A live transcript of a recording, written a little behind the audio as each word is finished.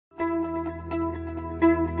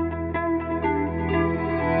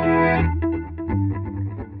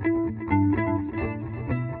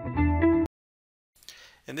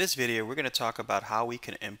this video, we're going to talk about how we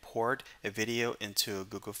can import a video into a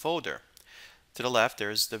Google folder. To the left,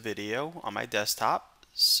 there's the video on my desktop.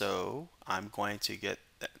 So I'm going to get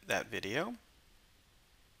that video.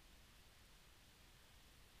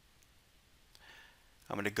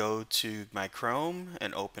 I'm going to go to my Chrome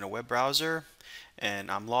and open a web browser, and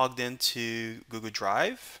I'm logged into Google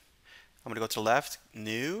Drive. I'm going to go to the left,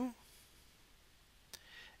 New,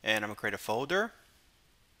 and I'm going to create a folder.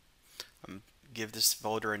 I'm going to give this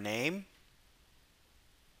folder a name.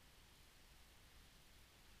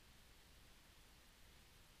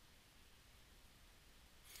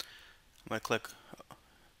 I'm going to click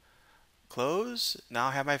Close. Now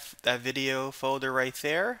I have that video folder right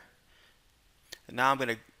there. And now I'm going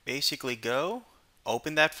to basically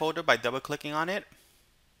open that folder by double clicking on it,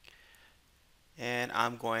 and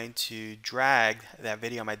I'm going to drag that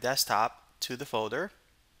video on my desktop to the folder.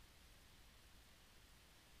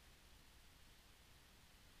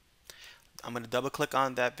 I'm going to double click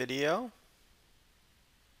on that video,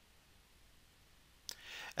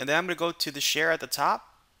 and then I'm going to go to the share at the top.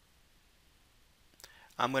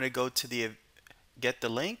 I'm going to go to the get the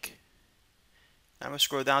link. I'm going to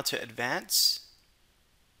scroll down to advanced.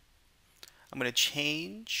 I'm going to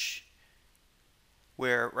change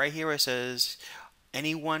where right here it says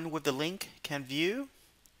anyone with the link can view.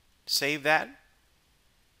 Save that.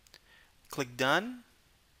 Click done.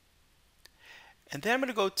 And then I'm going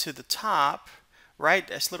to go to the top, right,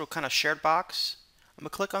 this little kind of shared box. I'm going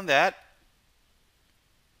to click on that.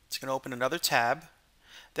 It's going to open another tab.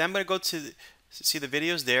 Then I'm going to go to see the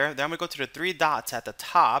videos there. Then I'm going to go to the three dots at the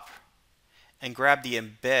top and grab the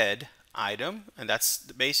embed item, and that's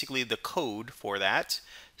basically the code for that.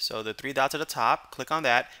 So the three dots at the top, click on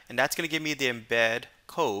that, and that's going to give me the embed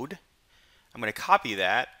code. I'm going to copy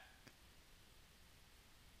that.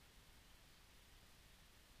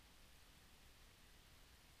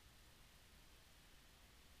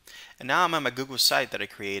 And now I'm on my Google site that I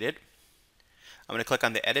created. I'm going to click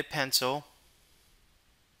on the edit pencil.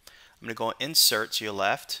 I'm going to go insert to your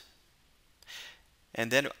left. And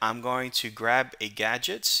then I'm going to grab a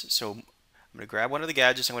gadget. So I'm going to grab one of the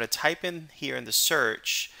gadgets. I'm going to type in here in the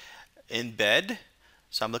search embed.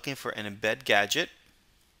 So I'm looking for an embed gadget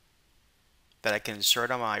that I can insert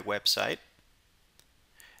on my website.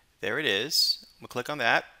 There it is. I'm going to click on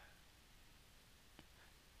that.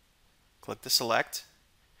 Click to select.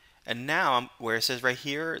 And now where it says right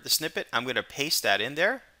here, the snippet, I'm going to paste that in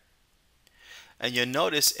there. And you'll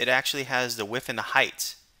notice it actually has the width and the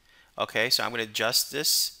height. Okay, so I'm going to adjust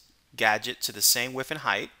this gadget to the same width and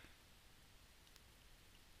height.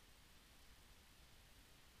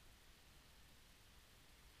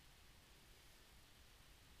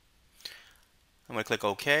 I'm going to click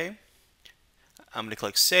OK. I'm going to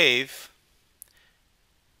click Save.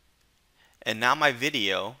 And now my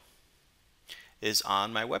video is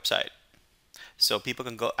on my website. So people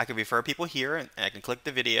can go, I can refer people here, and I can click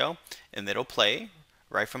the video and it'll play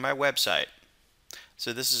right from my website.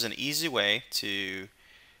 So this is an easy way to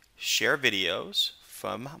share videos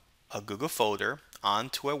from a Google folder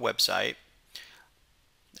onto a website,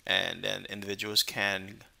 and then individuals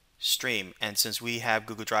can stream. And since we have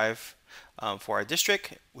Google Drive for our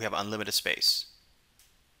district, we have unlimited space.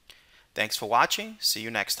 Thanks for watching. See you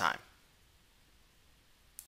next time.